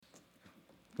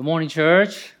Good morning,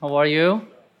 church. How are you?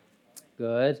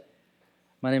 Good.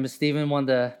 My name is Stephen, one of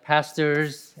the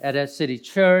pastors at Ed City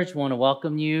Church. Want to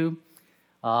welcome you.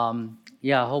 I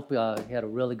hope you had a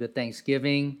really good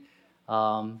Thanksgiving.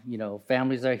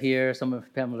 Families are here. Some of the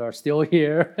families are still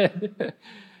here.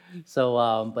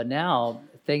 But now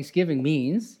Thanksgiving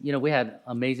means, we had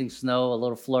amazing snow, a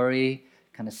little flurry,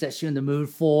 kind of sets you in the mood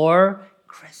for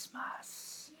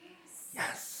Christmas.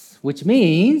 Yes. Which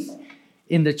means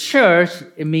in the church,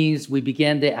 it means we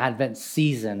began the Advent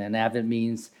season, and Advent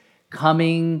means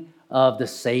coming of the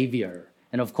Savior.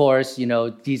 And of course,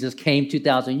 Jesus came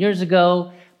 2,000 years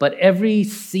ago, but every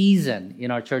season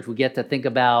in our church, we get to think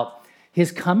about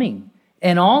his coming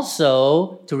and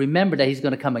also to remember that he's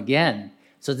going to come again.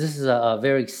 So this is a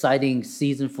very exciting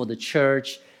season for the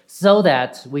church so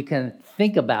that we can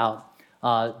think about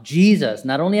Jesus,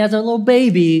 not only as a little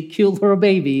baby, cute little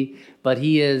baby, but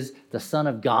he is the Son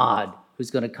of God who's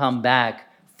going to come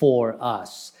back for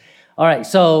us. All right,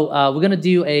 so we're going to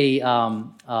do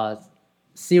a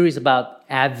series about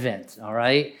Advent, all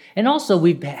right? And also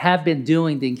we have been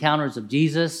doing the Encounters of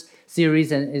Jesus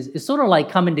series, and it's sort of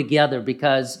like coming together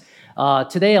because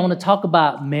today I want to talk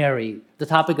about Mary. The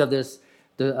topic of this,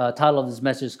 the title of this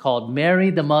message is called Mary,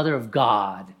 the Mother of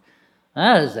God.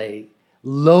 That is a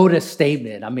loaded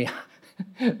statement. I mean,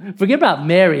 forget about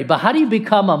Mary, but how do you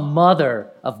become a mother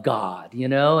of God,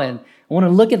 And I want to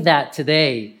look at that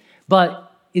today.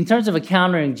 But in terms of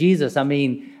encountering Jesus,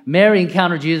 Mary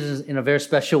encountered Jesus in a very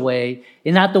special way,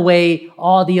 and not the way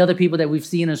all the other people that we've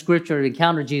seen in Scripture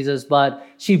encountered Jesus, but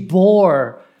she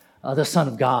bore the Son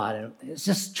of God. And it's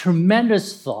just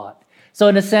tremendous thought. So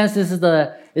in a sense, this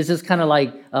is kind of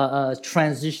like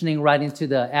transitioning right into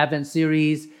the Advent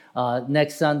series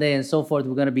next Sunday and so forth.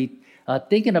 We're going to be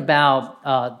thinking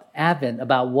about Advent,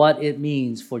 about what it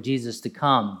means for Jesus to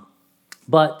come.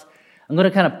 But I'm going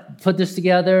to kind of put this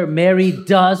together. Mary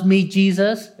does meet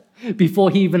Jesus before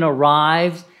he even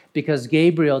arrives because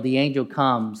Gabriel, the angel,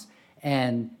 comes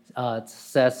and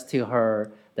says to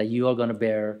her that you are going to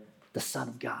bear the Son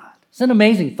of God. It's an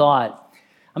amazing thought.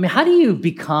 How do you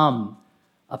become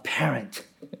a parent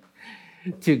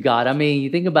to God? You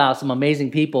think about some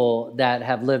amazing people that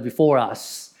have lived before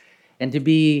us, and to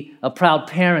be a proud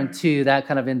parent to that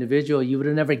kind of individual, you would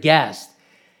have never guessed.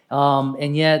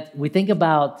 And yet we think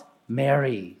about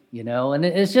Mary, and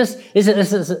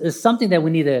it's something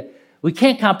that we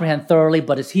can't comprehend thoroughly,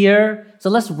 but it's here. So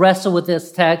let's wrestle with this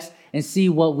text and see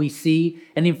what we see.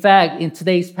 And in fact, in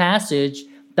today's passage,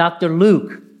 Dr.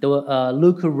 Luke,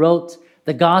 Luke who wrote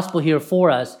the gospel here for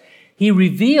us, he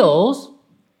reveals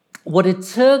what it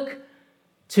took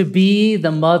to be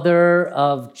the mother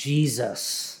of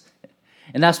Jesus.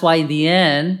 And that's why in the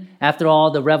end, after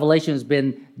all the revelation has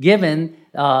been given,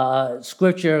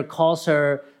 Scripture calls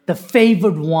her the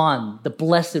favored one, the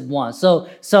blessed one.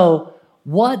 So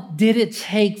what did it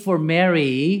take for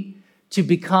Mary to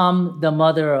become the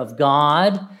mother of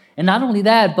God? And not only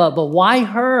that, but why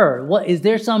her? Is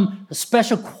there some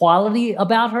special quality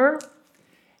about her?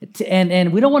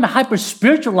 And we don't want to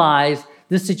hyper-spiritualize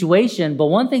this situation, but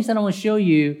one thing that I want to show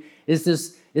you is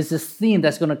this theme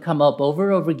that's going to come up over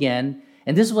and over again.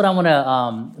 And this is what I want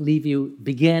to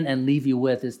begin and leave you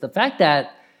with, is the fact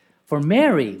that for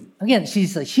Mary, again,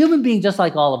 she's a human being just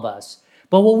like all of us.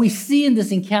 But what we see in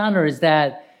this encounter is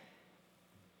that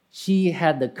she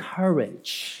had the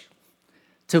courage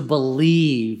to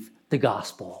believe the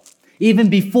gospel. Even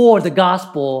before the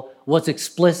gospel was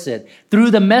explicit.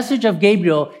 Through the message of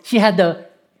Gabriel, she had the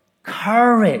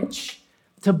courage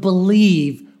to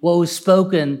believe what was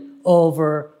spoken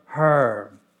over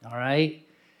her. All right?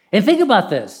 And think about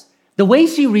this. The way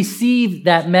she received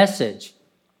that message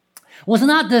was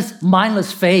not this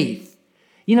mindless faith.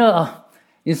 In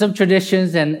some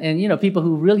traditions and people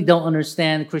who really don't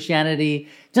understand Christianity,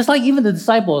 just like even the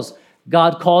disciples,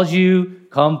 God calls you,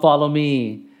 come follow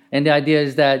me. And the idea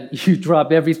is that you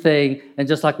drop everything and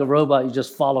just like a robot, you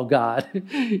just follow God.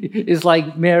 It's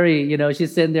like Mary,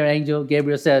 she's sitting there, angel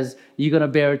Gabriel says, you're going to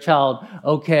bear a child.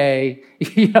 Okay.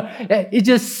 It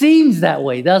just seems that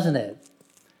way, doesn't it?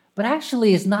 But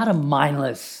actually, it's not a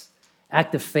mindless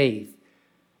act of faith.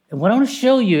 And what I want to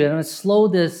show you, and I'm going to slow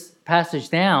this passage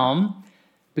down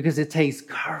because it takes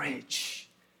courage.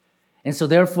 And so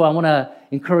therefore, I want to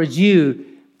encourage you,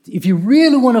 if you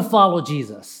really want to follow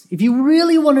Jesus, if you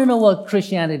really want to know what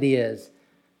Christianity is,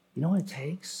 you know what it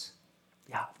takes?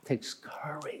 Yeah, it takes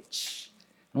courage.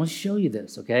 I want to show you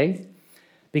this, okay?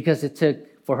 Because it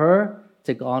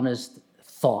took honest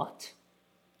thought,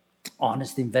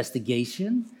 honest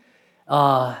investigation,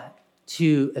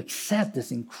 to accept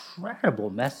this incredible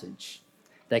message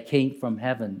that came from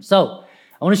heaven. So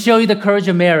I want to show you the courage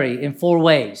of Mary in 4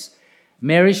 ways.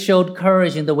 Mary showed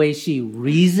courage in the way she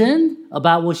reasoned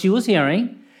about what she was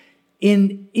hearing,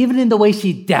 even in the way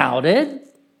she doubted.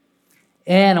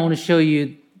 And I want to show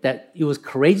you that it was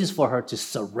courageous for her to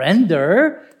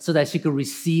surrender so that she could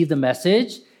receive the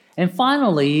message. And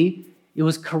finally, it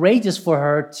was courageous for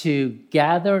her to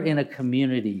gather in a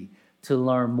community to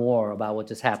learn more about what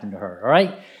just happened to her, all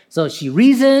right? So she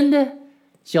reasoned,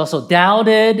 she also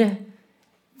doubted,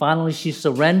 finally she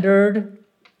surrendered,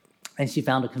 and she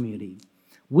found a community,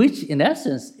 which in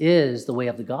essence is the way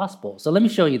of the gospel. So let me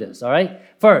show you this, all right?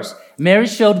 First, Mary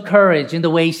showed courage in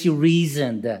the way she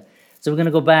reasoned. So we're going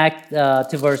to go back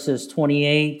to verses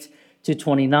 28 to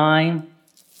 29.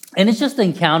 And it's just an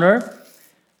encounter.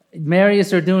 Mary is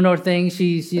doing her thing.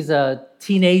 She's a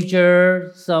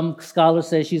teenager. Some scholars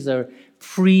say she's a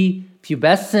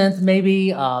pre-pubescent,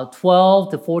 maybe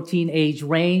 12 to 14 age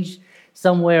range,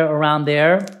 somewhere around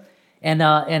there. And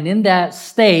in that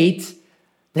state,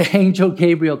 the angel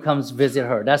Gabriel comes visit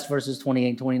her. That's verses 28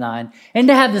 and 29. And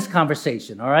they have this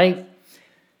conversation, all right?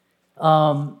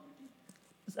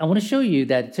 I want to show you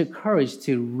that it took courage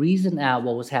to reason out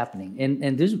what was happening.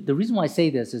 And the reason why I say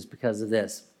this is because of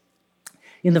this.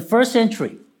 In the first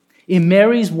century, in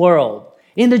Mary's world,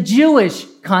 in the Jewish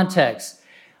context,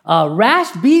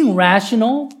 being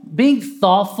rational, being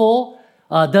thoughtful,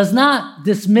 does not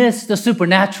dismiss the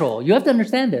supernatural. You have to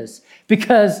understand this.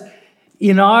 Because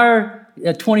in our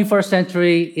 21st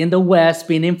century, in the West,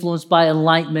 being influenced by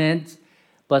Enlightenment,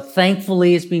 but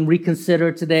thankfully it's being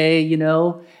reconsidered today, you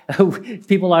know,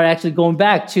 people are actually going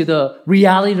back to the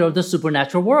reality of the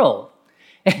supernatural world.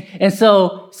 And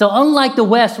so unlike the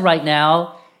West right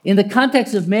now, in the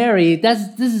context of Mary, this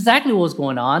is exactly what's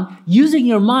going on. Using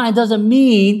your mind doesn't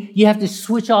mean you have to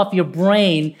switch off your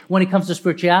brain when it comes to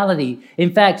spirituality.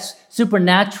 In fact,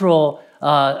 supernatural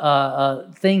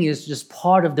thing is just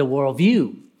part of the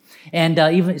worldview. And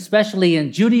even especially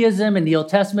in Judaism and the Old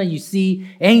Testament, you see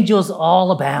angels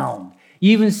all abound.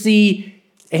 You even see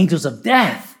angels of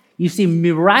death. You see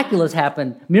miracles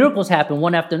happen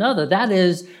one after another. That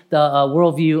is the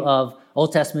worldview of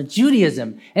Old Testament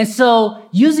Judaism. And so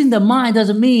using the mind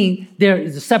doesn't mean there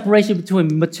is a separation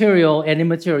between material and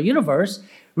immaterial universe.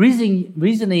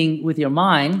 Reasoning with your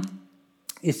mind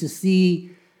is to see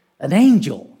an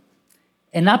angel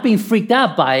and not being freaked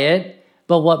out by it.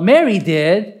 But what Mary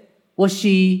did was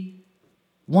she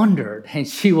wondered and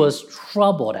she was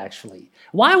troubled, actually.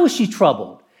 Why was she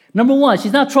troubled? Number one,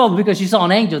 she's not troubled because she saw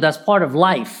an angel. That's part of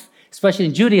life, especially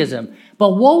in Judaism.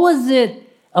 But what was it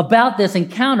about this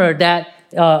encounter that,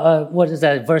 what is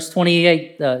that, verse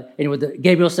 28,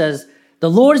 Gabriel says, the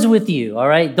Lord is with you, all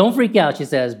right? Don't freak out, she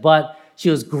says. But she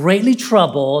was greatly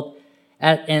troubled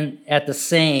at the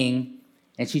saying,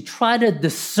 and she tried to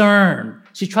discern.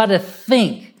 She tried to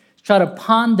think, try to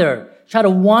ponder, try to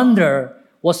wonder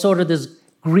what sort of this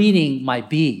greeting might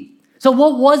be. So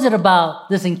what was it about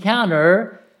this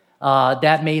encounter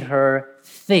that made her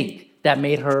think, that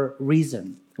made her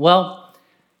reason? Well,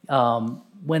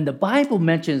 when the Bible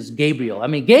mentions Gabriel,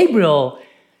 Gabriel,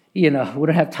 we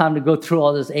don't have time to go through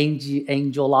all this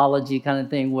angelology kind of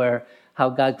thing where how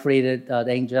God created the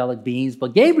angelic beings,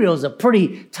 but Gabriel is a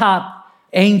pretty top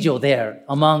angel there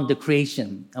among the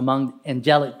creation, among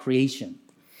angelic creation.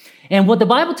 And what the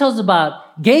Bible tells us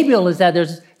about Gabriel is that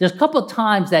there's a couple of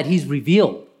times that he's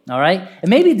revealed. All right? And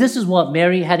maybe this is what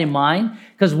Mary had in mind,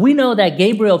 because we know that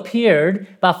Gabriel appeared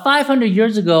about 500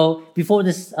 years ago before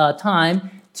this time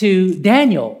to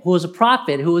Daniel, who was a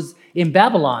prophet who was in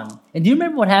Babylon. And do you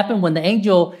remember what happened when the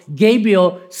angel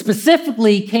Gabriel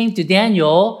specifically came to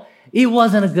Daniel? It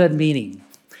wasn't a good meeting.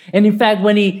 And in fact,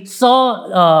 when Gabriel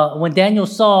saw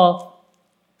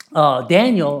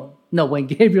Daniel,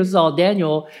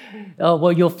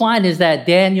 what you'll find is that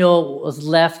Daniel was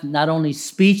left not only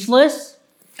speechless,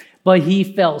 but he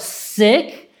felt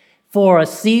sick for a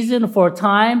season, for a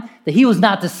time, that he was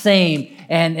not the same,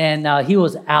 and he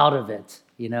was out of it,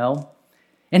 you know.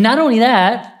 And not only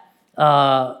that,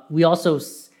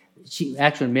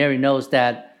 Mary knows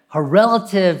that her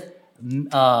relative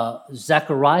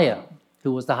Zechariah,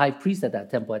 who was the high priest at that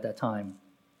temple at that time,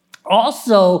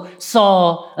 also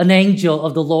saw an angel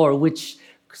of the Lord, which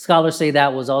scholars say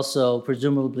that was also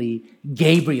presumably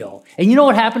Gabriel. And you know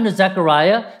what happened to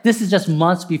Zechariah? This is just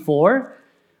months before.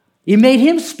 It made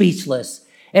him speechless.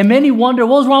 And many wonder,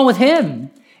 what was wrong with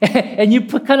him? And you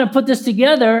put this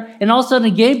together, and all of a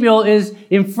sudden Gabriel is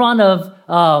in front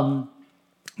of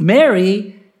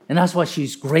Mary, and that's why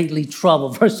she's greatly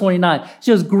troubled. Verse 29,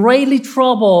 she was greatly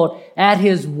troubled at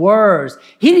his words.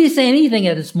 He didn't say anything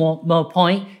at this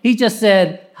point. He just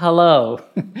said, hello.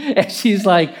 And she's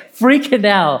like freaking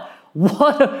out.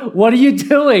 What are you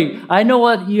doing? I know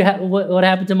what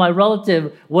happened to my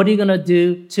relative. What are you going to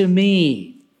do to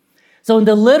me? So in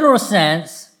the literal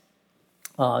sense,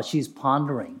 she's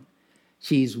pondering.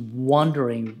 She's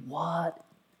wondering what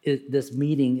this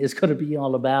meeting is going to be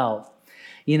all about.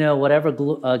 You know, whatever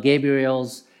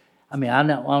Gabriel's, I don't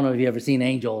know if you've ever seen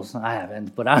angels. I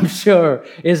haven't, but I'm sure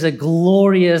it's a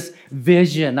glorious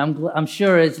vision. I'm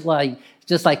sure it's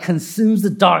just like consumes the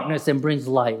darkness and brings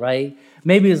light, right?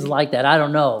 Maybe it's like that. I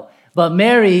don't know. But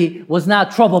Mary was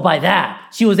not troubled by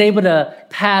that. She was able to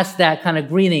pass that kind of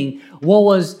greeting.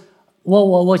 What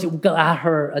got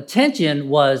her attention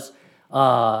was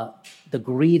the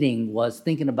greeting was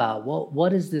thinking about,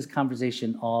 what is this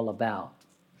conversation all about?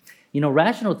 You know,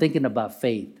 rational thinking about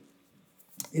faith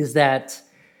is that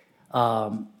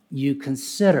you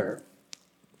consider,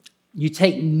 you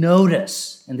take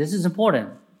notice, and this is important.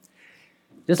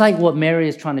 Just like what Mary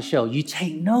is trying to show, you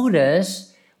take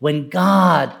notice when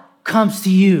God comes to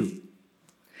you.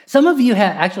 Some of you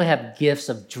actually have gifts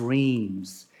of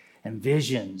dreams and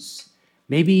visions.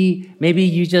 Maybe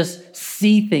you just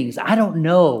see things. I don't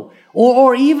know.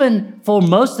 Or even for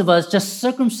most of us, just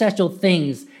circumstantial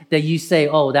things that you say,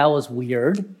 oh, that was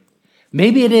weird.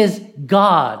 Maybe it is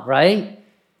God, right?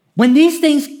 When these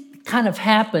things kind of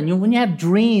happen, when you have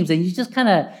dreams and you just kind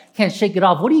of can't shake it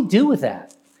off, what do you do with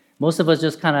that? Most of us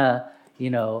just kind of,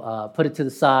 put it to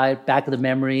the side, back of the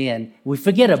memory, and we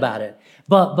forget about it.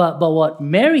 But what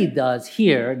Mary does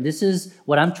here, this is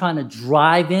what I'm trying to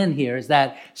drive in here, is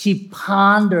that she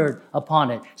pondered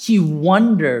upon it. She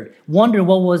wondered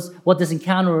what this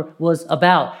encounter was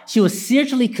about. She was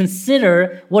seriously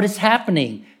consider what is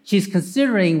happening. She's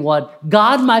considering what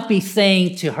God might be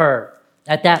saying to her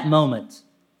at that moment.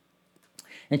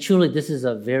 And truly, this is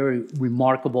a very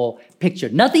remarkable picture.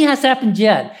 Nothing has happened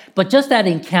yet, but just that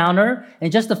encounter and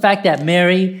just the fact that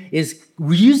Mary is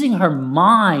using her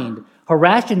mind, her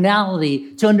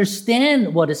rationality to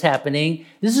understand what is happening,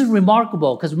 this is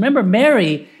remarkable. Because remember,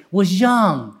 Mary was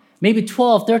young, maybe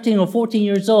 12, 13, or 14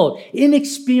 years old,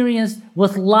 inexperienced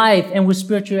with life and with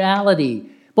spirituality.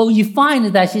 But what you find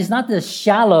is that she's not this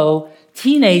shallow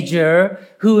teenager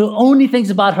who only thinks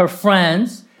about her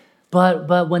friends.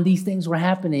 But when these things were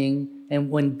happening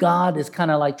and when God is kind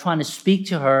of like trying to speak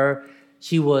to her,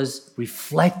 she was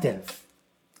reflective.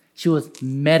 She was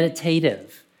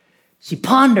meditative. She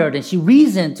pondered and she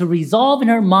reasoned to resolve in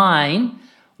her mind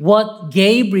what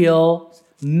Gabriel's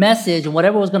message and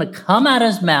whatever was going to come out of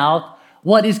his mouth,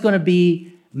 what is going to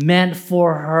be meant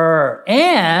for her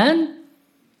and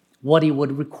what he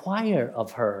would require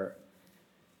of her.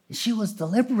 She was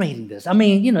deliberating this.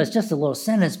 It's just a little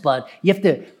sentence, but you have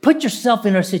to put yourself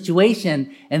in her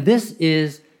situation, and this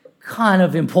is kind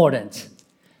of important.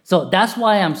 So that's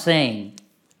why I'm saying,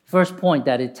 first point,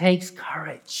 that it takes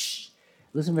courage.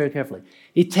 Listen very carefully.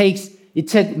 It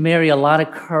took Mary a lot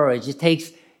of courage. It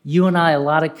takes you and I a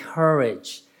lot of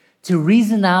courage to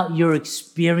reason out your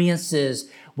experiences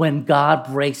when God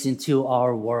breaks into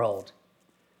our world.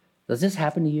 Does this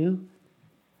happen to you?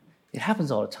 It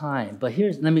happens all the time. But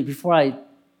before I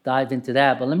dive into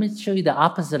that, but let me show you the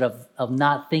opposite of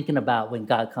not thinking about when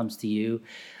God comes to you.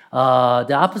 The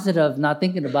opposite of not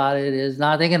thinking about it is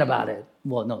not thinking about it.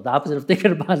 Well, no, the opposite of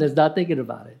thinking about it is not thinking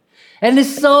about it. And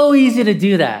it's so easy to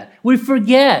do that. We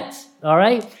forget, all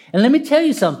right? And let me tell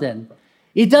you something.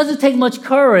 It doesn't take much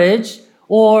courage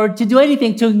or to do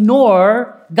anything to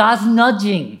ignore God's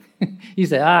nudging. You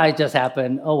say, it just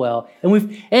happened. Oh, well.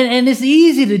 And it's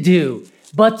easy to do.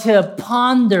 But to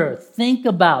ponder, think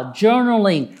about,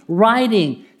 journaling,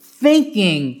 writing,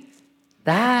 thinking,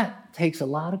 that takes a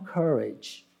lot of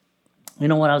courage. You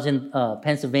know, when I was in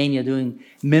Pennsylvania doing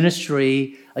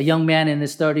ministry, a young man in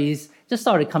his 30s just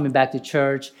started coming back to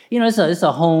church. You know, it's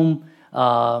a home,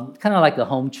 kind of like a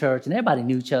home church, and everybody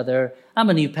knew each other. I'm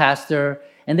a new pastor,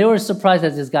 and they were surprised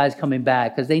that this guy's coming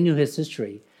back because they knew his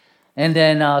history. And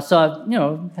then, so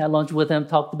I, had lunch with him,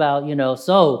 talked about,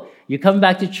 so you're coming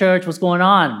back to church, what's going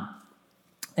on?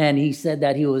 And he said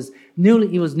that he was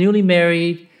newly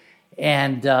married,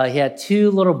 and he had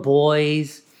 2 little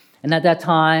boys. And at that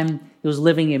time, he was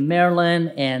living in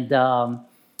Maryland, and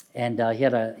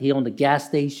he owned a gas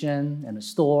station and a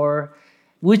store,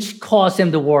 which caused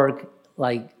him to work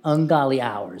like ungodly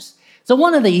hours. So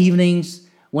one of the evenings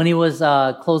when he was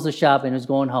closed the shop and was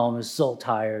going home, he was so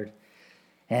tired.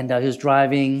 And he was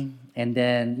driving, and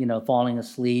then, falling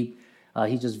asleep.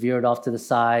 He just veered off to the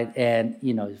side and,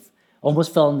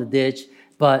 almost fell in the ditch.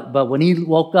 But when he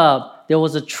woke up, there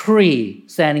was a tree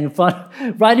standing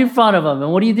right in front of him.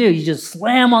 And what do? You just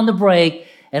slam on the brake,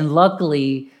 and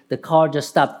luckily the car just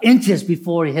stopped inches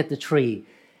before he hit the tree.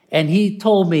 And he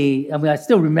told me, I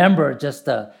still remember just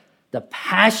the the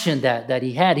passion that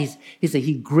he had. He said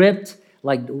he gripped,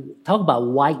 like, talk about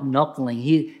white knuckling.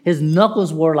 His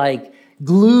knuckles were like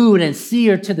glued and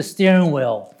seared to the steering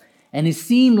wheel. And he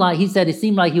seemed like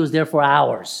he was there for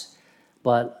hours.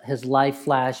 But his life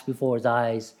flashed before his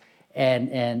eyes.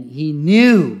 And he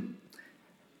knew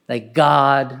that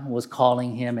God was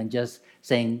calling him and just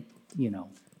saying,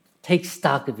 take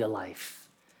stock of your life.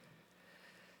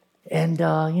 And,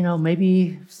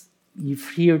 maybe you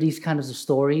hear these kinds of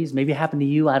stories. Maybe it happened to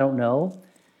you, I don't know.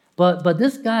 But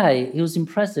this guy, he was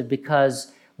impressive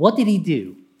because what did he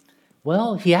do?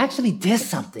 Well, he actually did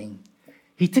something.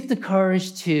 He took the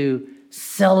courage to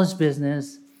sell his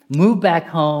business, move back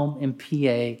home in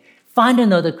PA, find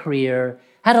another career,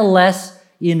 had less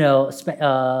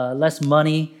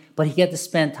money, but he got to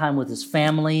spend time with his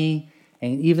family.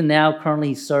 And even now, currently,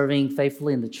 he's serving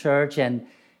faithfully in the church. And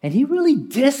he really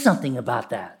did something about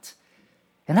that.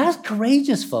 And that's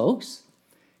courageous, folks.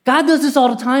 God does this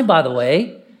all the time, by the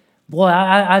way. Boy,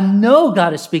 I know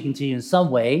God is speaking to you in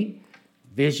some way.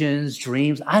 Visions,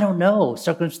 dreams, I don't know.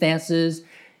 Circumstances,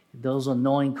 those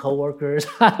annoying coworkers,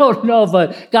 I don't know.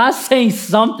 But God's saying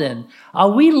something. Are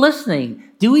we listening?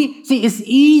 Do we? See, it's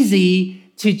easy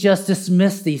to just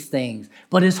dismiss these things.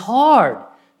 But it's hard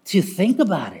to think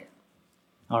about it.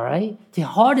 All right? It's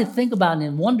hard to think about it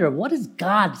and wonder, what is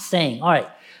God saying? All right,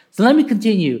 so let me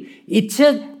continue.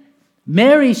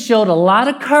 Mary showed a lot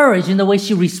of courage in the way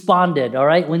she responded, all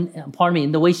right?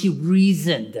 In the way she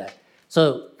reasoned.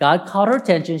 So God caught her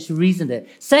attention, she reasoned it.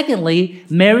 Secondly,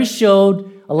 Mary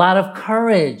showed a lot of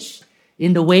courage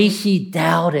in the way she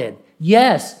doubted.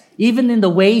 Yes, even in the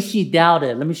way she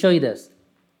doubted. Let me show you this.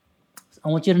 I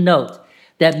want you to note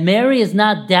that Mary is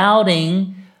not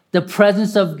doubting the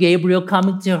presence of Gabriel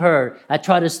coming to her. I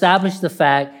try to establish the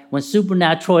fact when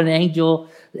supernatural and angel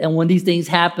and when these things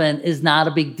happen is not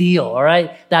a big deal, all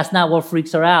right? That's not what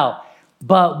freaks her out.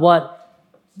 But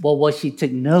what she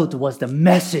took note was the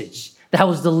message that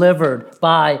was delivered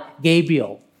by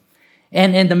Gabriel.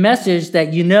 And the message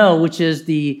that which is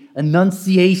the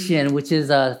annunciation, which is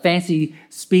a fancy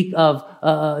speak of,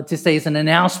 to say it's an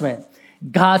announcement.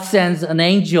 God sends an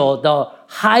angel, the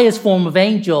highest form of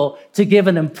angel, to give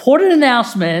an important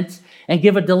announcement and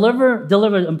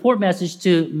deliver an important message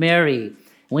to Mary.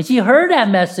 When she heard that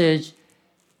message,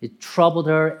 it troubled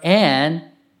her and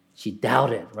she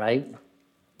doubted, right?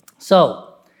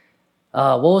 So,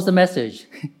 what was the message?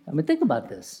 Think about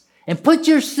this. And put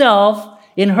yourself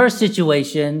in her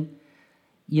situation.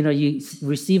 You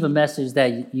receive a message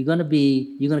that you're going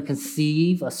to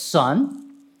conceive a son,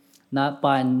 not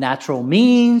by natural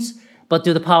means, but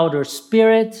through the power of the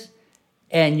Spirit,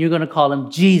 and you're going to call him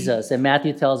Jesus. And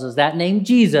Matthew tells us that name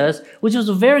Jesus, which was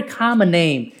a very common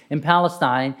name in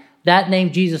Palestine, that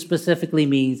name Jesus specifically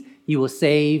means he will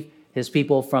save his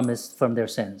people from their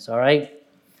sins, all right?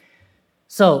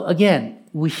 So again,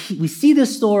 we see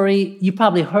this story. You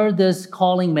probably heard this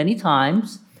calling many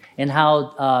times, and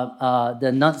how the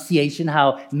Annunciation,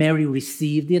 how Mary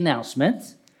received the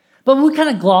announcement. But we kind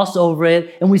of gloss over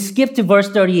it, and we skip to verse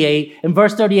 38. And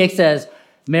verse 38 says,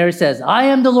 Mary says, I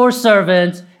am the Lord's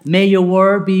servant. May your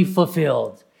word be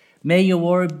fulfilled. May your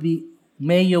word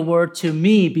to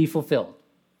me be fulfilled.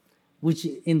 Which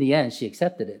in the end, she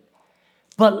accepted it.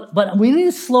 But we need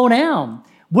to slow down.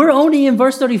 We're only in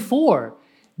verse 34.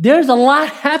 There's a lot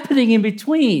happening in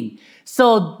between.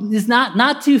 So it's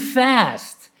not too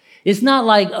fast. It's not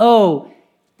like,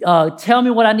 tell me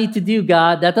what I need to do,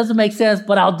 God. That doesn't make sense,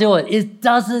 but I'll do it.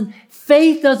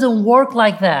 Faith doesn't work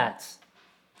like that.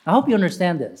 I hope you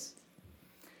understand this.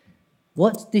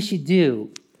 What did she do?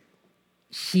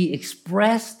 She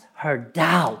expressed her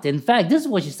doubt. In fact, this is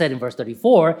what she said in verse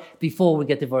 34, before we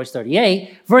get to verse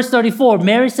 38. Verse 34,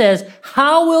 Mary says,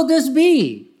 how will this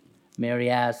be?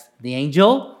 Mary asked the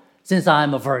angel, since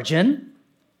I'm a virgin.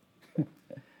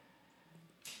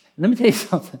 Let me tell you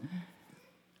something.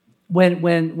 When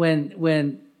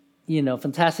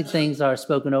fantastic things are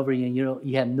spoken over you and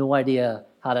you have no idea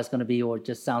how that's going to be, or it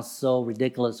just sounds so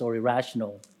ridiculous or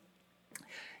irrational,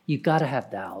 you got to have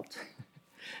doubt.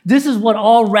 This is what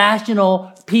all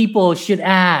rational people should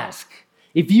ask.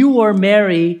 If you were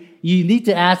Mary, you need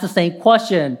to ask the same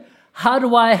question. How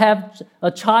do I have a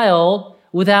child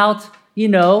without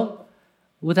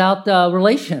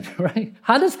relation, right?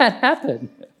 How does that happen?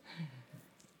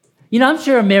 I'm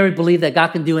sure Mary believed that God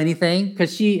can do anything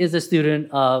because she is a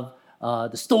student of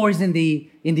the stories in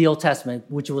the Old Testament,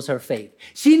 which was her faith.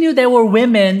 She knew there were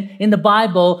women in the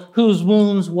Bible whose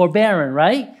wombs were barren,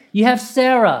 right? You have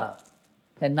Sarah.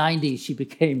 At 90, she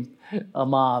became a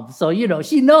mom. So,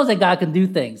 she knows that God can do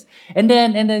things. And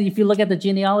then if you look at the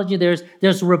genealogy,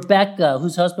 there's Rebecca,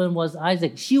 whose husband was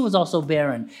Isaac. She was also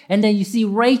barren. And then you see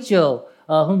Rachel,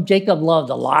 whom Jacob loved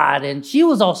a lot, and she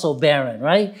was also barren,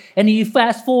 right? And you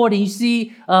fast forward and you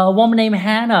see a woman named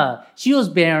Hannah. She was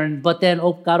barren, but then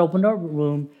God opened her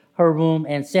womb,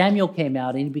 and Samuel came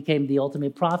out, and he became the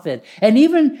ultimate prophet. And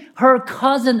even her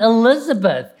cousin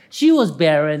Elizabeth, she was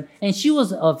barren, and she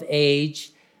was of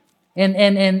age.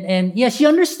 And yeah, she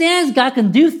understands God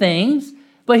can do things,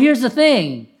 but here's the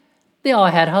thing. They all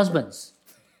had husbands.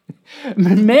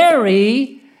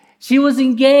 Mary, she was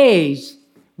engaged,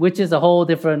 which is a whole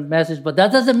different message, but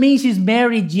that doesn't mean she's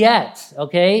married yet,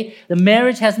 okay? The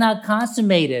marriage has not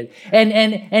consummated.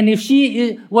 And if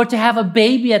she were to have a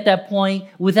baby at that point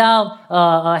without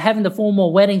having the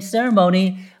formal wedding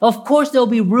ceremony, of course there'll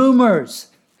be rumors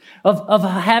of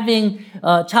having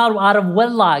a child out of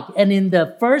wedlock. And in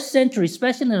the first century,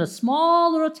 especially in a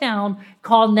small little town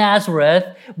called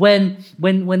Nazareth, when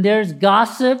there's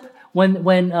gossip,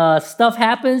 when stuff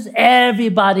happens,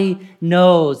 everybody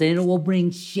knows, and it will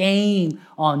bring shame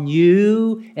on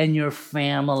you and your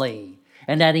family.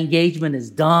 And that engagement is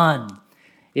done.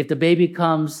 If the baby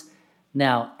comes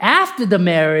now after the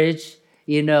marriage,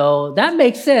 that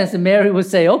makes sense. And Mary would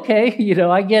say, okay,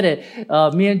 I get it.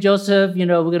 Me and Joseph, we're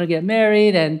going to get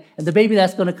married, and the baby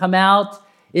that's going to come out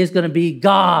is going to be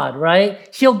God,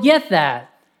 right? She'll get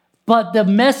that. But the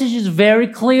message is very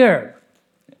clear.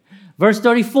 Verse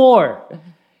 34,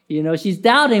 she's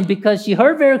doubting because she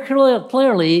heard very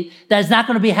clearly that it's not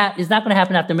going to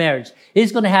happen after marriage.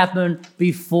 It's going to happen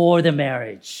before the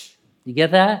marriage. You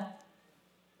get that?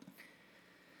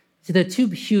 See, there are two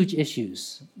huge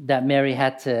issues that Mary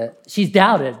she's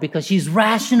doubted because she's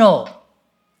rational.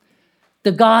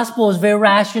 The gospel is very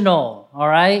rational, all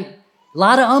right? A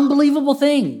lot of unbelievable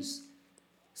things.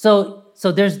 So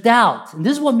there's doubt. And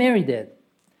this is what Mary did.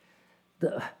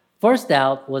 The first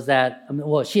doubt was that,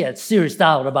 she had serious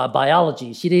doubt about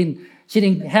biology. She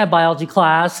didn't have biology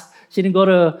class. She didn't go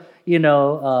to,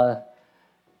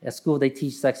 at school they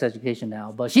teach sex education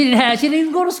now, but she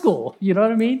didn't go to school. You know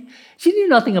what I mean? She knew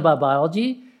nothing about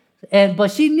biology,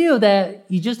 but she knew that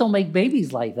you just don't make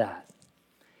babies like that.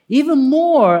 Even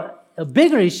more, a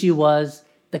bigger issue was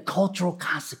the cultural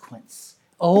consequence.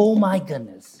 Oh my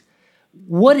goodness.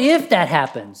 What if that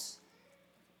happens?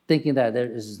 Thinking that there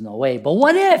is no way, but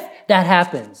what if that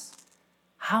happens?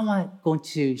 How am I going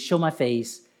to show my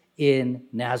face in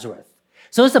Nazareth?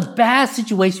 So it's a bad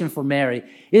situation for Mary.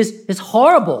 It's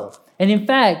horrible. And in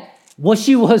fact, what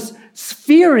she was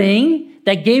fearing,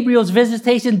 that Gabriel's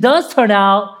visitation does turn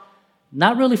out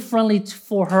not really friendly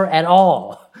for her at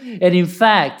all. And in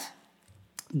fact,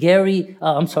 Gabriel's,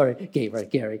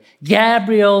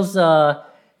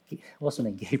 what's her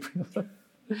name, Gabriel?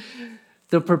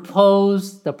 The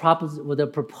proposal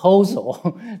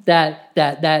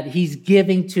that he's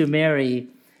giving to Mary,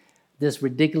 this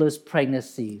ridiculous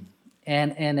pregnancy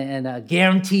and a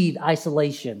guaranteed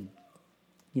isolation,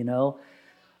 is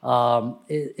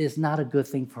not a good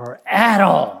thing for her at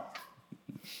all.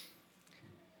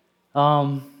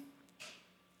 I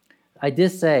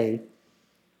did say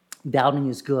doubting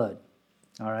is good,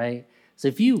 all right? So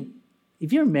if you're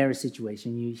in a marriage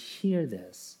situation, you hear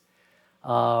this,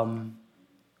 and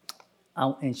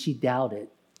she doubted.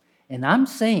 And I'm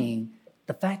saying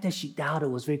the fact that she doubted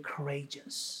was very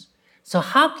courageous. So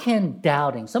how can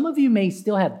doubting, some of you may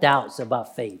still have doubts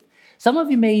about faith. Some of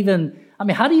you may even,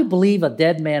 how do you believe a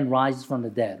dead man rises from the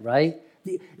dead, right?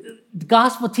 The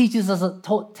gospel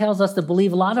tells us to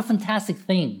believe a lot of fantastic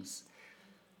things.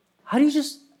 How do you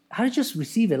just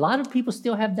receive it? A lot of people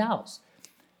still have doubts.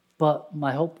 But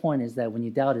my whole point is that when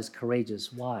you doubt, it's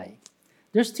courageous. Why?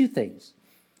 There's two things.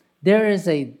 There is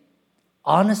a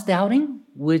honest doubting,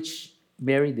 which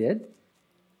Mary did,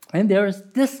 and there is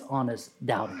dishonest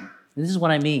doubting. And this is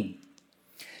what I mean.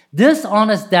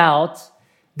 Dishonest doubt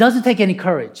doesn't take any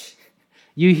courage.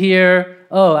 You hear,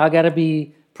 I got to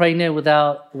be pregnant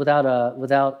without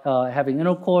having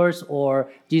intercourse,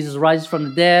 or Jesus rises from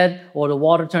the dead, or the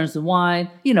water turns to wine.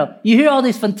 You hear all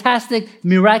these fantastic,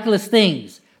 miraculous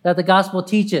things that the gospel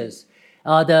teaches.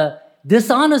 The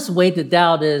dishonest way to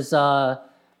doubt is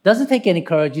doesn't take any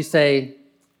courage. You say,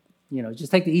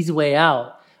 just take the easy way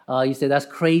out. You say, that's a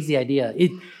crazy idea.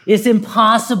 It's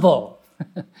impossible.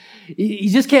 You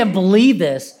just can't believe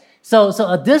this. So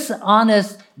a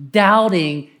dishonest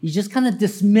doubting, you just kind of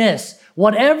dismiss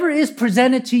whatever is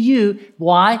presented to you.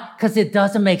 Why? Because it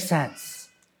doesn't make sense.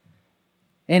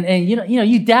 And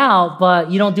you doubt,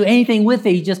 but you don't do anything with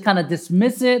it. You just kind of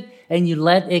dismiss it and you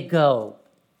let it go.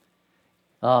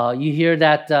 You hear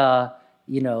that,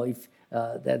 if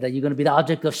that you're going to be the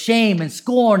object of shame and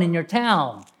scorn in your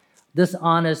town. This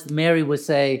honest Mary would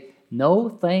say, no,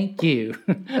 thank you.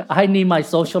 I need my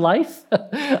social life.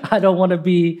 I don't want to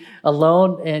be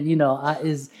alone. And,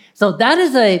 so that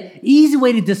is an easy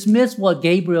way to dismiss what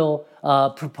Gabriel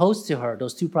proposed to her,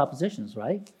 those two propositions,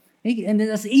 right? And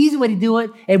that's an easy way to do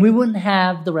it, and we wouldn't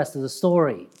have the rest of the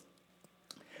story.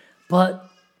 But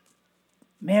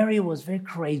Mary was very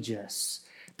courageous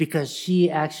because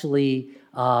she actually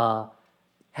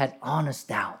had honest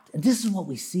doubt. And this is what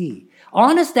we see.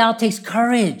 Honest doubt takes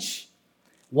courage.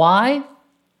 Why?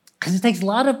 Because it takes a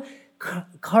lot of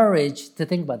courage to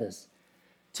think about this.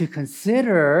 To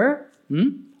consider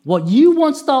what you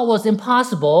once thought was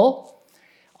impossible.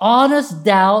 Honest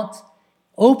doubt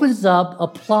opens up a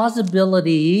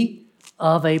plausibility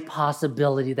of a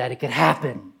possibility that it could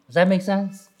happen. Does that make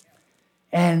sense?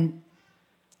 And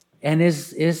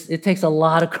it takes a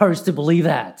lot of courage to believe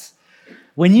that.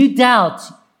 When you doubt,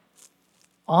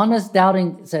 honest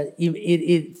doubting,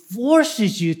 it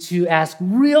forces you to ask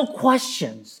real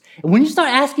questions. And when you start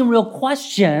asking real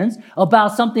questions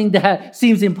about something that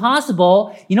seems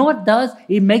impossible, you know what it does?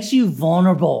 It makes you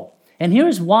vulnerable. And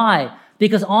here's why.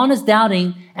 Because honest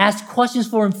doubting asks questions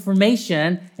for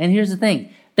information. And here's the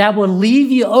thing. That will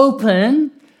leave you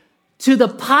open to the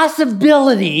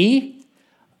possibility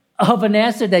of an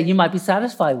answer that you might be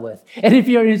satisfied with. And if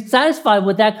you're satisfied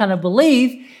with that kind of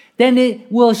belief, then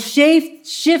it will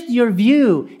shift your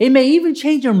view. It may even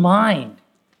change your mind.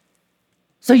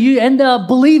 So you end up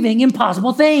believing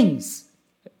impossible things.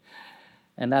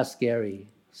 And that's scary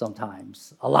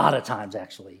sometimes, a lot of times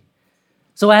actually.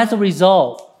 So as a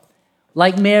result,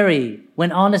 like Mary,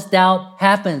 when honest doubt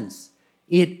happens,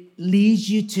 it leads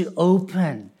you to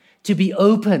be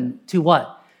open to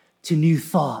what? To new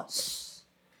thoughts,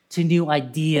 to new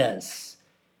ideas,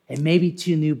 and maybe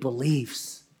to new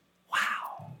beliefs.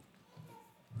 Wow.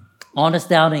 Honest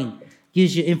doubting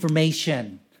gives you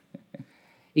information.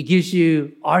 It gives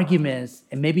you arguments,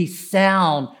 and maybe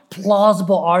sound,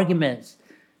 plausible arguments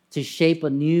to shape a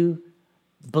new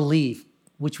belief,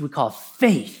 which we call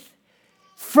faith.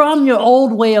 From your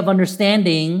old way of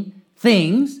understanding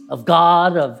things, of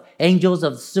God, of angels,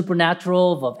 of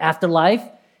supernatural, of afterlife,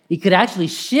 it could actually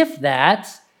shift that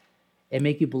and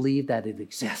make you believe that it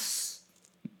exists.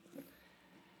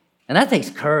 And that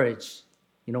takes courage.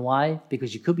 You know why?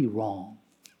 Because you could be wrong.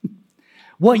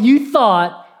 What you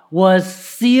thought was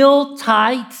sealed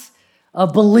tight a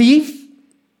belief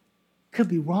could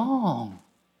be wrong.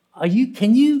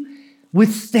 Can you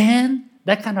withstand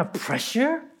that kind of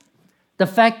pressure? The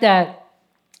fact that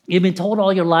you've been told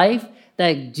all your life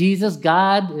that Jesus,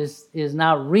 God, is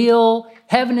not real,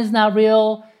 heaven is not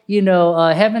real,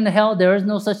 heaven and hell, there is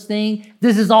no such thing.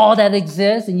 This is all that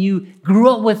exists, and you grew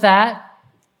up with that.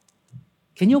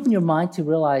 Can you open your mind to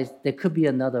realize there could be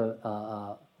another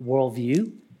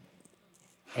worldview?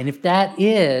 And if that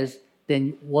is,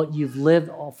 then what you've lived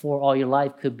for all your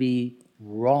life could be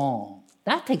wrong.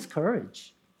 That takes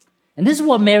courage. And this is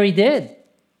what Mary did.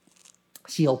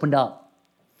 She opened up.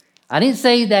 I didn't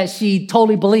say that she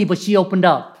totally believed, but she opened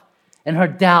up. And her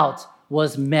doubt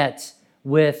was met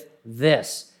with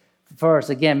this. First,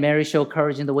 again, Mary showed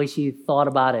courage in the way she thought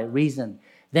about it, reasoned.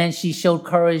 Then she showed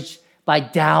courage by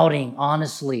doubting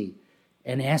honestly.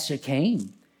 An answer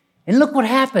came. And look what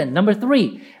happened. Number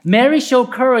 3, Mary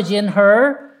showed courage in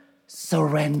her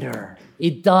surrender.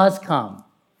 It does come.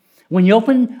 When you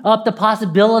open up the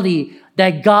possibility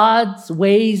that God's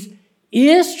ways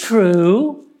is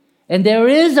true, and there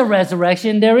is a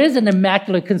resurrection, there is an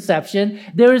immaculate conception,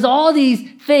 there is all these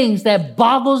things that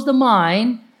boggles the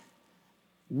mind,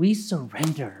 we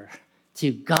surrender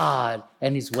to God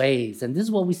and his ways. And this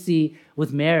is what we see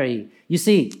with Mary. You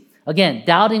see, again,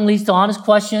 doubting leads to honest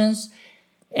questions.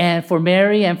 And for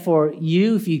Mary and for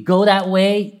you, if you go that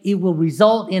way, it will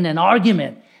result in an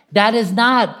argument. That is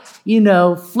not,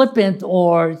 flippant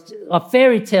or a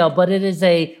fairy tale, but it is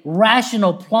a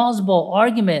rational, plausible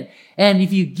argument. And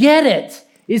if you get it,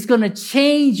 it's going to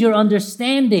change your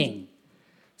understanding.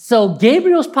 So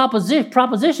Gabriel's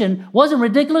proposition wasn't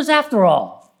ridiculous after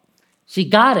all. She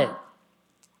got it.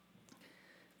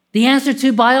 The answer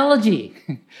to biology.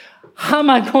 How am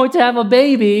I going to have a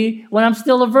baby when I'm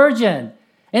still a virgin?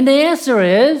 And the answer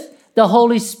is the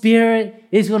Holy Spirit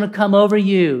is going to come over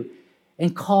you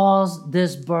and cause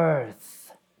this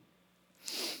birth.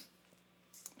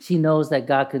 She knows that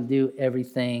God can do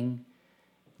everything,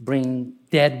 bring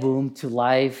dead womb to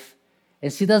life.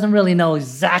 And she doesn't really know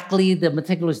exactly the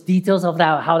meticulous details of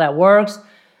how that works,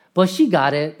 but she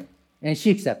got it and she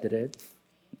accepted it.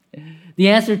 The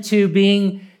answer to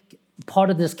being part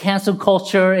of this cancel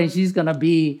culture and she's going to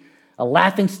be a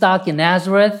laughingstock in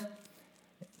Nazareth,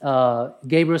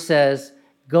 Gabriel says,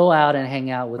 go out and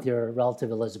hang out with your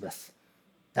relative Elizabeth.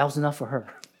 That was enough for her.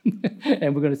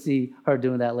 And we're going to see her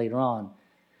doing that later on.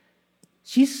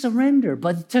 She surrendered,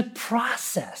 but it took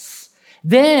process.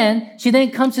 Then she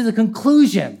comes to the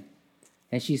conclusion,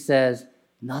 and she says,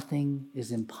 nothing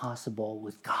is impossible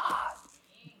with God.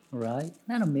 Right? Isn't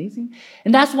that amazing?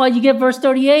 And that's why you get verse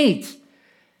 38.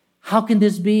 How can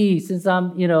this be since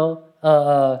I'm, no,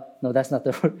 that's not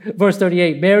the verse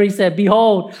 38. Mary said,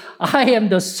 behold, I am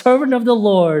the servant of the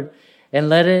Lord, and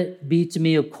let it be to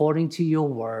me according to your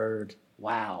word.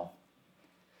 Wow.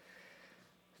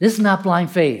 This is not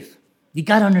blind faith. You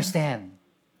got to understand.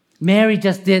 Mary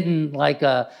just didn't like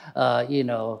a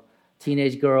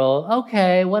teenage girl.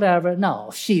 Okay, whatever.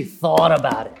 No, she thought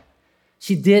about it.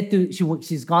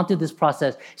 She's gone through this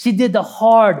process. She did the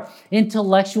hard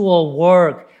intellectual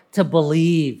work to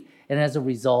believe. And as a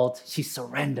result, she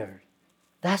surrendered.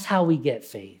 That's how we get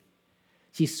faith.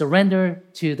 She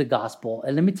surrendered to the gospel.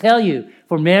 And let me tell you,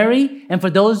 for Mary and for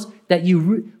those that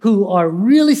who are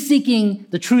really seeking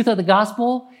the truth of the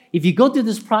gospel, if you go through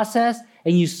this process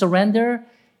and you surrender,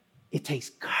 it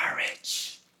takes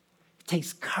courage. It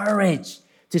takes courage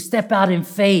to step out in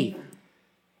faith.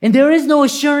 And there is no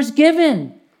assurance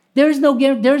given. There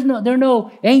are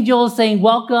no angels saying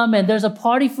welcome and there's a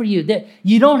party for you.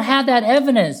 You don't have that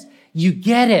evidence. You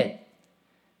get it.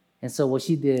 And so what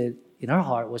she did in her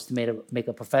heart was to make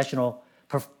a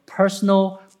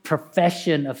personal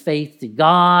profession of faith to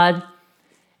God.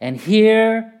 And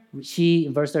here she,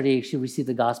 in verse 38, she received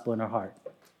the gospel in her heart.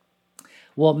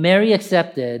 What Mary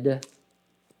accepted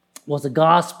was a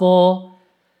gospel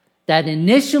that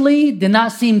initially did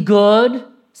not seem good,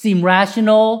 seem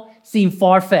rational, seem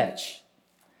far-fetched.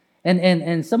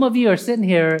 And some of you are sitting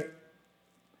here,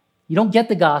 you don't get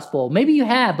the gospel. Maybe you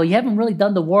have, but you haven't really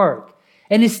done the work.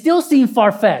 And it still seemed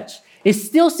far-fetched. It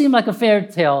still seemed like a fairy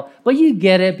tale, but you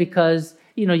get it because,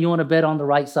 you want to bet on the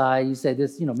right side. You say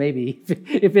this, maybe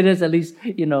if it is at least,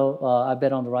 I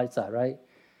bet on the right side, right?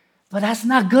 But that's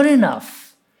not good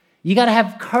enough. You got to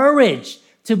have courage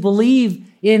to believe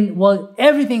in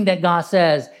everything that God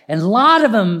says. And a lot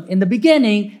of them in the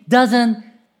beginning doesn't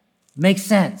make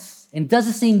sense and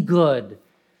doesn't seem good.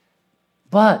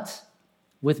 But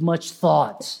with much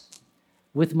thought,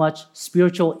 with much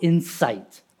spiritual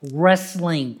insight,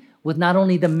 wrestling with not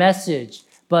only the message,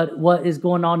 but what is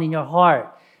going on in your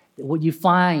heart, what you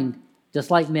find,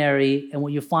 just like Mary, and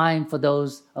what you find for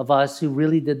those of us who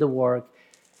really did the work,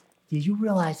 do you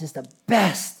realize it's the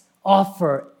best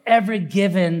offer ever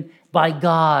given by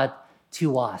God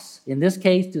to us? In this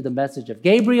case, through the message of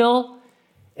Gabriel,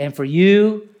 and for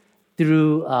you,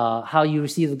 through how you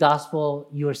receive the gospel,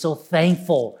 you are so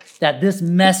thankful that this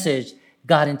message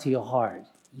got into your heart.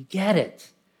 You get it.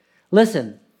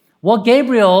 Listen, what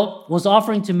Gabriel was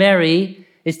offering to Mary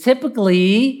is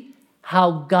typically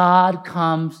how God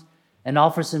comes and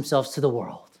offers himself to the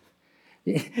world.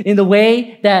 In the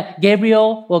way that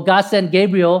God sent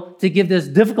Gabriel to give this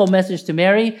difficult message to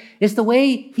Mary, it's the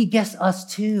way he gets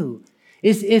us too.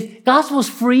 Gospel's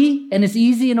free and it's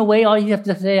easy in a way. All you have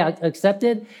to say, I accept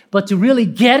it. But to really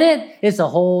get it, it's a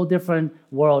whole different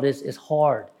world. It's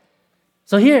hard.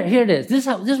 So here it is. This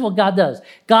is what God does.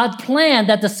 God planned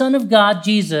that the Son of God,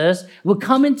 Jesus, would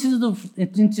come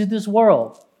into this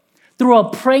world through a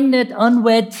pregnant,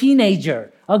 unwed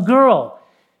teenager, a girl,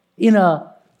 in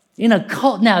a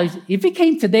cult. Now, if it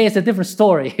came today, it's a different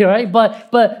story, right?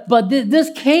 But this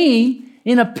came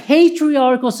in a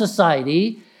patriarchal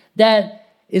society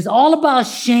that is all about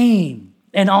shame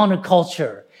and honor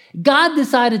culture. God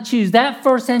decided to choose that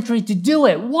first century to do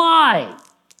it. Why?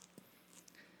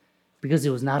 Because it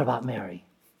was not about Mary.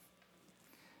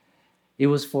 It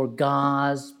was for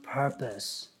God's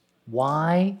purpose.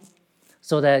 Why?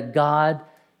 So that God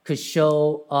could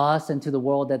show us and to the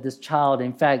world that this child,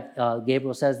 in fact,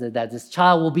 Gabriel says that this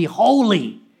child will be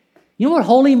holy. You know what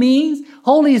holy means?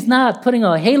 Holy is not putting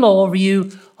a halo over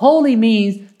you. Holy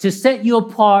means to set you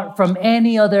apart from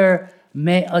any other,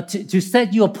 to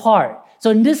set you apart.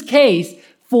 So in this case,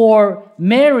 for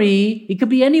Mary, it could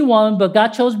be anyone, but God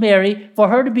chose Mary. For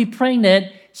her to be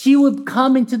pregnant, she would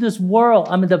come into this world.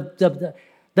 I mean,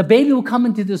 the baby will come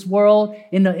into this world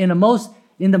in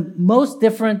the most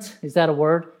different, is that a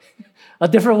word? A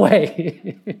different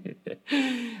way.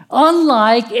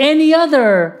 Unlike any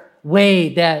other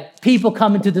way that people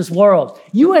come into this world.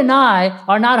 You and I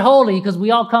are not holy because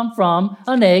we all come from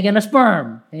an egg and a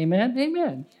sperm. Amen?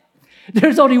 Amen.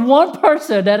 There's only one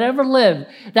person that ever lived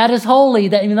that is holy,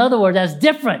 that in other words, that's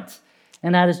different,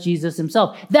 and that is Jesus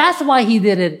himself. That's why he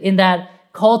did it in that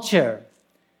culture,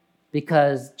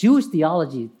 because Jewish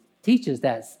theology teaches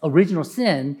that original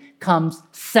sin comes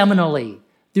seminally,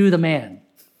 through the man.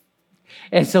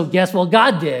 And so guess what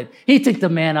God did? He took the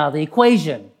man out of the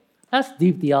equation. That's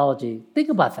deep theology. Think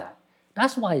about that.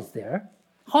 That's why it's there.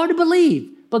 Hard to believe,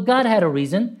 but God had a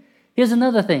reason. Here's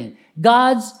another thing.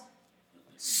 God's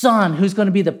son, who's going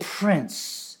to be the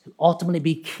prince, ultimately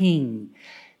be king,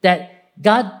 that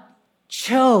God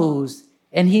chose,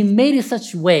 and he made it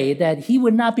such a way that he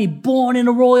would not be born in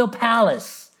a royal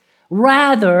palace.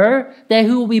 Rather, that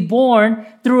he will be born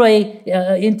through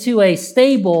into a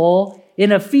stable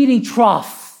in a feeding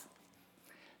trough.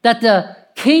 That the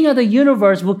king of the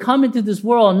universe will come into this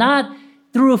world not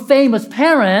through famous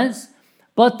parents,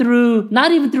 but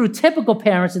not even through typical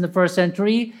parents in the first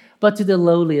century, but to the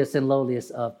lowliest and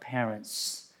lowliest of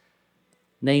parents,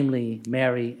 namely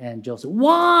Mary and Joseph.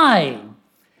 Why?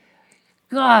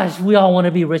 Gosh, we all want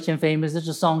to be rich and famous. There's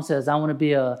a song that says, I want to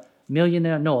be a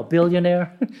millionaire, no, a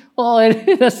billionaire. Oh,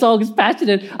 that song is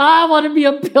passionate. I want to be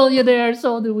a billionaire,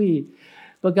 so do we.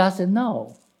 But God said,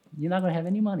 no, you're not going to have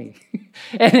any money.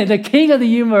 And the king of the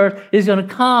universe is going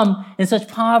to come in such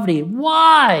poverty.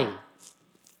 Why?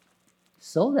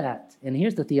 So that, and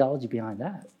here's the theology behind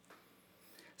that,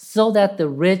 so that the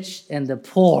rich and the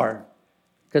poor,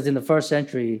 because in the first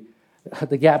century,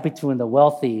 the gap between the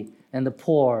wealthy and the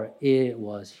poor, it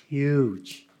was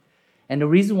huge. And the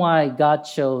reason why God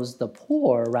chose the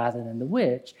poor rather than the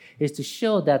rich is to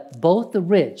show that both the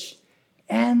rich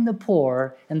and the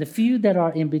poor and the few that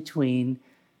are in between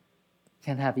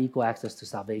can have equal access to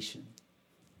salvation.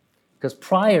 Because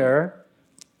prior,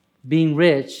 being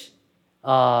rich,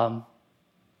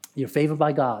 you're favored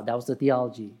by God. That was the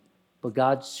theology. But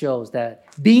God shows that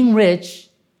being rich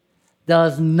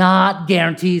does not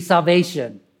guarantee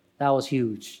salvation. That was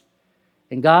huge.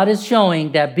 And God is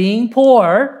showing that being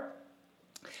poor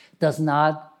does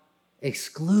not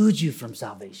exclude you from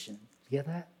salvation. You get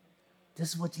that?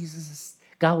 This is what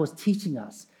God was teaching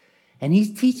us. And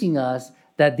he's teaching us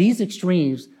that these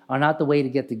extremes are not the way to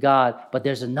get to God, but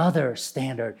there's another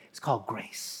standard. It's called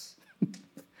grace.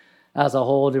 That's a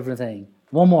whole different thing.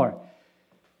 One more.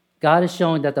 God is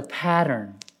showing that the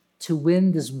pattern to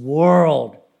win this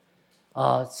world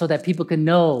so that people can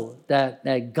know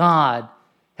that God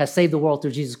has saved the world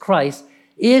through Jesus Christ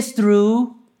is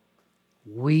through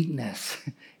weakness,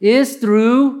 is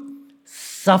through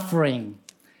suffering,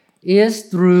 is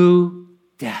through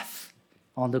death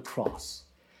on the cross.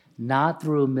 Not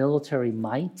through military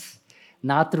might,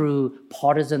 not through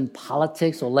partisan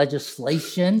politics or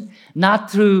legislation,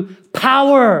 not through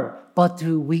power, but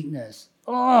through weakness.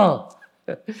 Oh,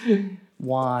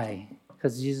 why?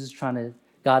 Because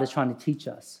God is trying to teach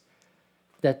us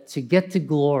that to get to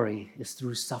glory is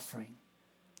through suffering.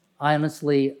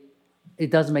 Honestly, it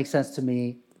doesn't make sense to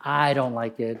me. I don't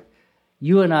like it.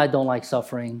 You and I don't like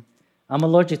suffering. I'm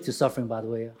allergic to suffering, by the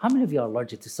way. How many of you are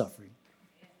allergic to suffering?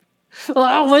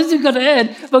 Well, when's it going to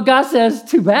end? But God says,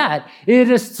 too bad. It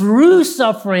is through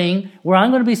suffering where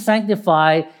I'm going to be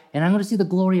sanctified and I'm going to see the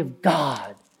glory of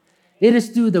God. It is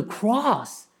through the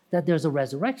cross that there's a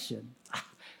resurrection.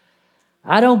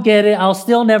 I don't get it. I'll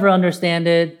still never understand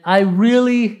it. I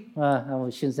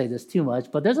shouldn't say this too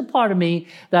much, but there's a part of me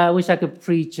that I wish I could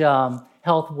preach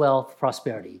health, wealth,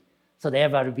 prosperity so that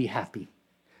everybody would be happy.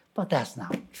 But that's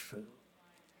not true.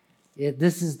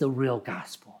 This is the real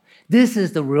gospel. This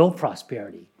is the real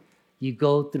prosperity. You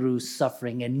go through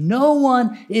suffering, and no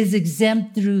one is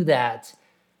exempt through that,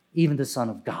 even the Son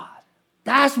of God.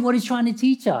 That's what he's trying to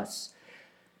teach us.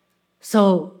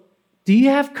 So, do you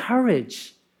have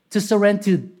courage to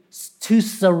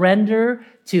surrender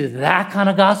to that kind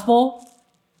of gospel?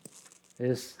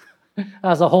 That's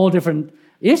a whole different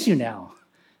issue now.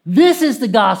 This is the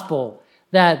gospel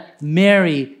that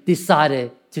Mary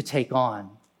decided to take on.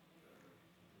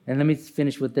 And let me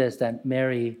finish with this, that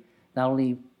Mary not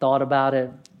only thought about it,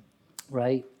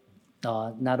 right?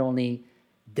 Not only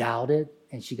doubted,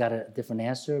 and she got a different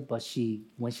answer, but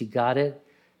when she got it,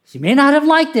 she may not have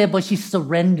liked it, but she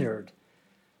surrendered.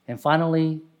 And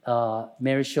finally,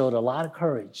 Mary showed a lot of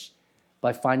courage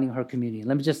by finding her community.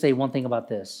 Let me just say one thing about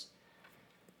this.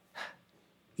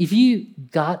 If you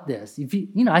got this,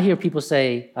 I hear people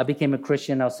say, I became a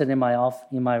Christian, I'll sit in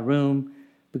my room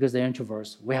because they're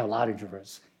introverts. We have a lot of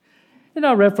introverts. And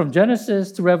I read from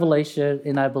Genesis to Revelation,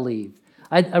 and I believed.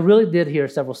 I really did hear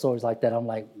several stories like that. I'm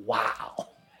like, wow.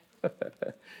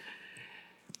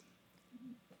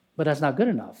 But that's not good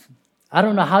enough. I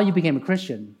don't know how you became a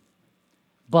Christian,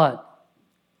 but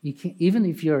you can't, even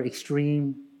if you're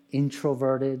extreme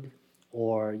introverted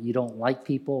or you don't like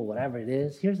people, whatever it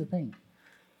is, here's the thing.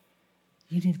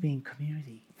 You need to be in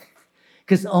community.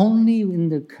 Because only in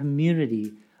the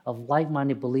community of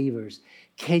like-minded believers,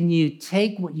 can you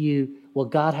take what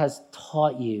God has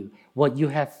taught you, what you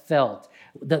have felt,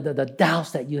 the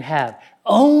doubts that you have,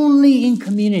 only in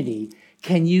community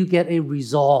can you get a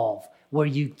resolve where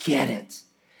you get it.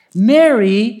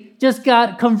 Mary just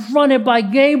got confronted by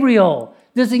Gabriel,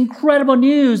 this incredible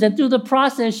news, and through the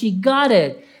process, she got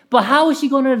it. But how is she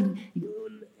going to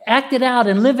act it out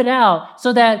and live it out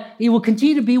so that it will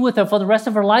continue to be with her for the rest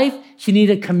of her life? She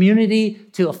needed community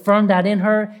to affirm that in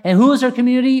her. And who is her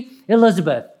community?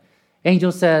 Elizabeth.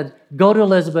 Angel said, go to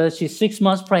Elizabeth. She's 6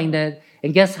 months pregnant.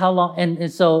 And guess how long?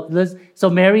 And so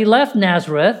Mary left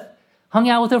Nazareth, hung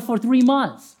out with her for 3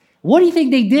 months. What do you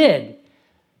think they did?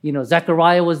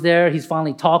 Zechariah was there. He's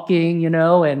finally talking,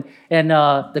 and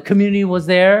the community was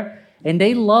there. And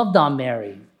they loved on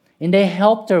Mary. And they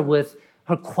helped her with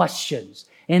her questions.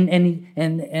 And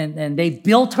they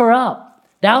built her up.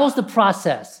 That was the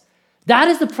process. That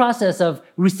is the process of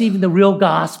receiving the real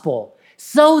gospel.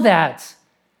 So that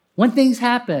when things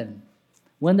happen,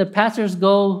 when the pastors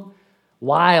go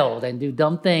wild and do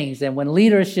dumb things, and when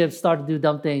leadership start to do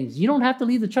dumb things, you don't have to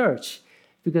leave the church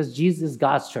because Jesus is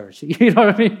God's church. You know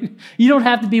what I mean? You don't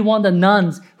have to be one of the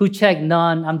nuns who check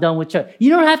none, I'm done with church.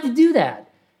 You don't have to do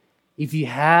that. If you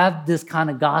have this kind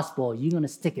of gospel, you're going to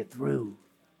stick it through.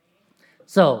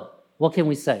 So, what can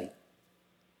we say?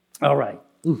 All right.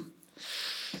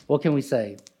 What can we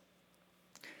say?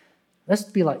 Let's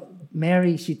be like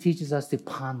Mary. She teaches us to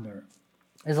ponder.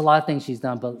 There's a lot of things she's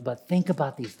done, but think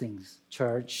about these things,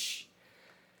 church.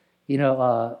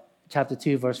 Chapter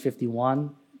 2, verse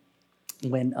 51,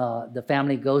 when the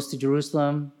family goes to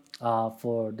Jerusalem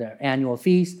for their annual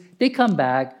feast, they come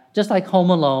back. Just like Home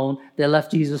Alone, they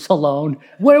left Jesus alone.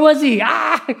 Where was he?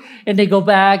 And they go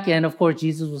back, and of course,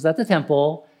 Jesus was at the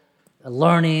temple,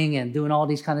 learning and doing all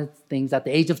these kind of things at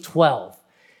the age of 12.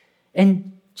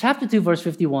 And chapter 2, verse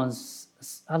 51,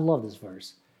 I love this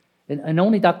verse. And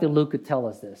only Dr. Luke could tell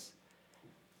us this.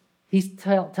 He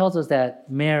tells us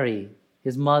that Mary,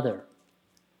 his mother,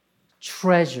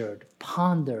 treasured,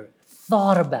 pondered,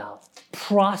 thought about,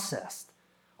 processed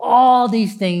all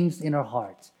these things in her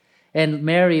heart. And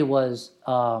Mary was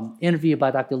interviewed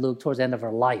by Dr. Luke towards the end of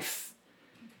her life.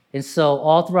 And so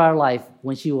all throughout her life,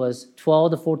 when she was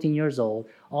 12 to 14 years old,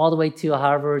 all the way to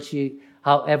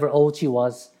however old she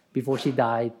was before she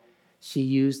died, she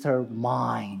used her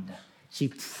mind. She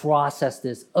processed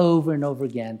this over and over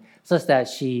again such that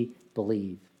she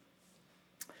believed.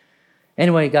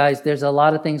 Anyway, guys, there's a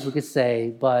lot of things we could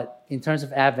say, but in terms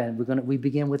of Advent, we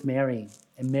begin with Mary.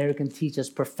 And Mary can teach us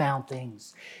profound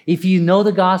things. If you know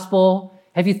the gospel,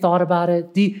 have you thought about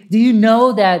it? Do you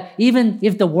know that even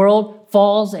if the world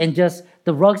falls and just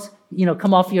the rugs,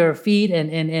 come off your feet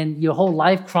and your whole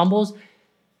life crumbles,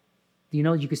 do you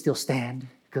know you can still stand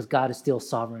because God is still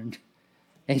sovereign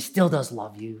and he still does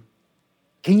love you?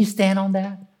 Can you stand on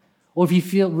that? Or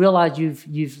if you realize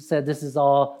you've said this is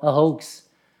all a hoax,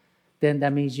 then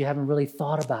that means you haven't really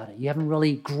thought about it. You haven't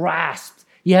really grasped.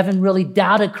 You haven't really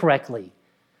doubted correctly.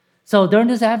 So during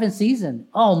this Advent season,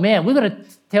 oh man, we're going to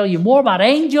tell you more about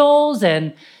angels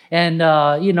and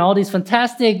all these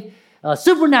fantastic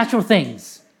supernatural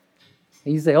things.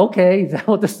 And you say, okay, is that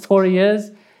what the story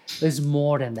is? There's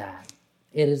more than that.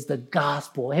 It is the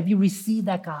gospel. Have you received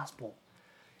that gospel?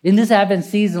 In this Advent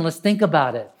season, let's think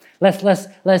about it.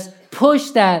 Let's push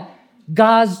that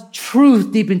God's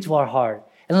truth deep into our heart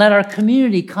and let our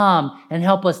community come and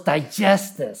help us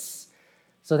digest this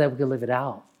so that we can live it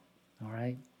out. All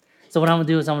right? So what I'm going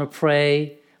to do is I'm going to pray.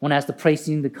 I'm going to ask the praise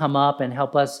team to come up and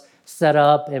help us set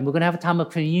up, and we're going to have a time of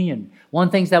communion. One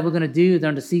of the things that we're going to do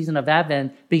during the season of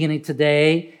Advent, beginning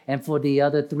today and for the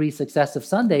other 3 successive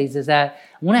Sundays, is that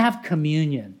I want to have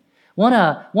communion. Want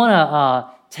to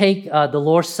take the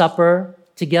Lord's Supper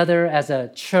together as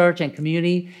a church and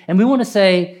community, and we want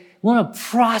to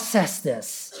process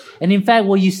this. And in fact,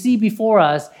 what you see before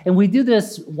us, and we do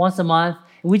this once a month,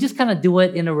 and we just kind of do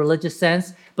it in a religious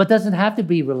sense, but doesn't have to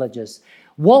be religious.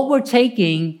 What we're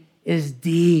taking is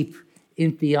deep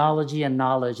in theology and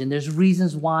knowledge. And there's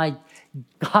reasons why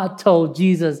God told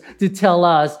Jesus to tell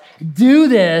us, do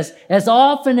this as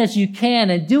often as you can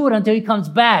and do it until he comes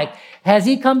back. Has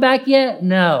he come back yet?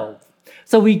 No.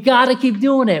 So we got to keep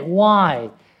doing it. Why?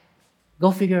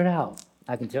 Go figure it out.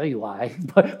 I can tell you why,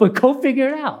 but go figure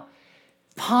it out.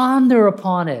 Ponder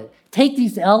upon it. Take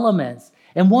these elements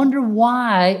and wonder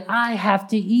why I have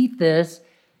to eat this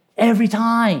every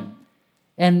time.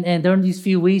 And during these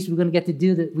few weeks, we're going to get to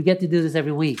do this. We get to do this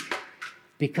every week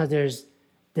because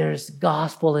there's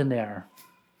gospel in there.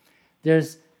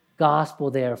 There's gospel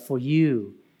there for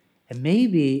you. And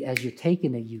maybe as you're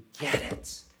taking it, you get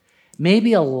it.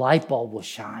 Maybe a light bulb will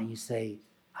shine. You say,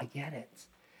 I get it.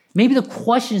 maybe the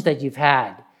questions that you've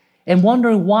had, and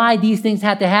wondering why these things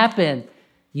had to happen,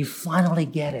 you finally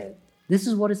get it. This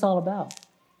is what it's all about.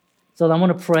 So I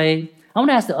want to pray. I want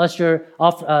to ask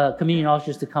the communion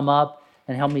ushers to come up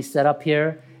and help me set up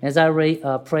here. As I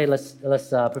pray, let's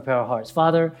prepare our hearts.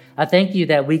 Father, I thank you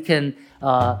that we can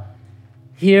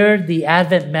hear the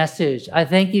Advent message. I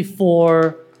thank you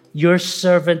for your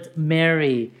servant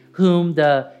Mary, whom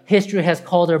the history has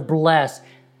called her blessed,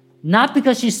 not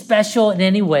because she's special in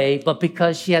any way, but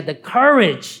because she had the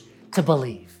courage to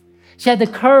believe. She had the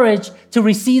courage to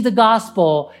receive the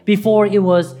gospel before it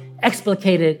was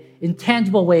explicated in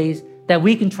tangible ways that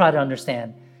we can try to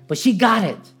understand. But she got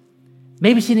it.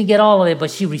 Maybe she didn't get all of it,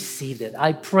 but she received it.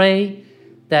 I pray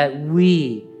that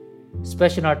we,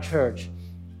 especially in our church,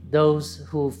 those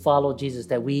who follow Jesus,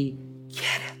 that we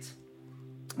get it.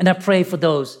 And I pray for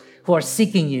those who are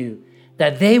seeking you,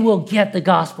 that they will get the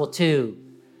gospel too,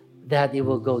 that it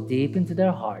will go deep into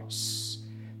their hearts,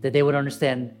 that they would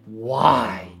understand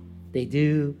why they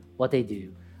do what they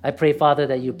do. I pray, Father,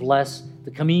 that you bless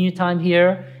the communion time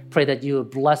here. Pray that you would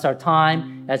bless our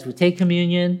time as we take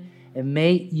communion, and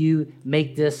may you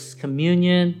make this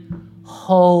communion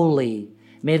holy.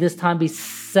 May this time be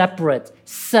separate,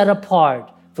 set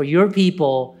apart for your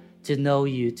people to know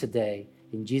you today.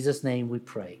 In Jesus' name we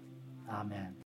pray. Amen.